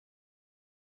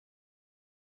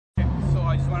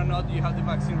I just want to know, do you have the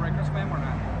vaccine records, ma'am, or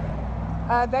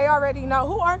not? They already know.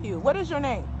 Who are you? What is your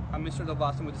name? I'm Mr. Del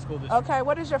Boston with the school district. Okay,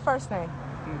 what is your first name?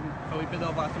 Felipe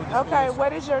Del Boston with the school Okay, district.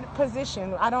 what is your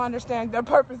position? I don't understand the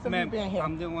purpose of you being here.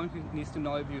 I'm the one who needs to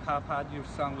know if you have had your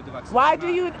son with the vaccine. Why do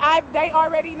you? They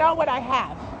already know what I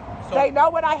have. They know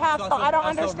what I have, so I don't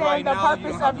understand the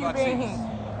purpose of you being here.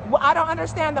 Well, I don't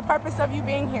understand the purpose of you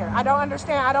being here. I don't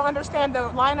understand the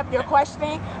line of your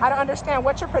questioning. I don't understand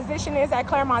what your position is at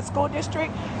Claremont School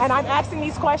District, and I'm asking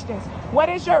these questions. What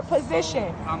is your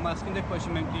position? I'm asking the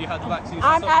question, ma'am, do you have the vaccine?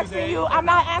 I'm asking you. I'm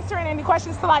not answering any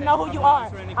questions till I know who you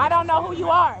are. I don't know who you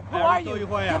are. Who are you?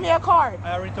 Give me a card.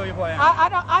 I already told you who I am.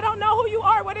 I don't know who you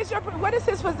are. What is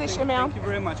his position, ma'am? Thank you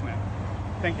very much, ma'am.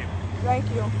 Thank you. Thank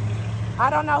you. I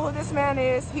don't know who this man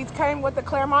is. He came with the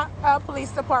Claremont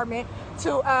Police Department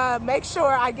to make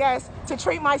sure, I guess, to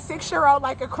treat my 6-year-old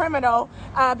like a criminal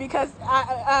because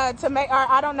to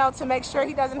make sure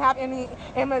he doesn't have any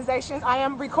immunizations. I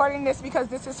am recording this because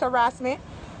this is harassment.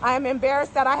 I am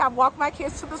embarrassed that I have walked my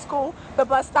kids to the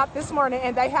bus stop this morning,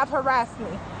 and they have harassed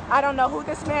me. I don't know who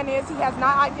this man is. He has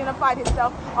not identified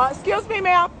himself. Excuse me,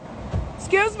 ma'am.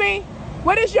 Excuse me.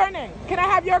 What is your name? Can I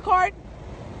have your card?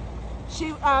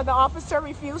 The officer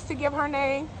refused to give her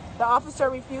name. The officer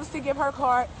refused to give her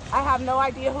card. I have no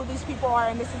idea who these people are,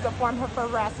 and this is a form of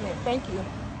harassment. Thank you.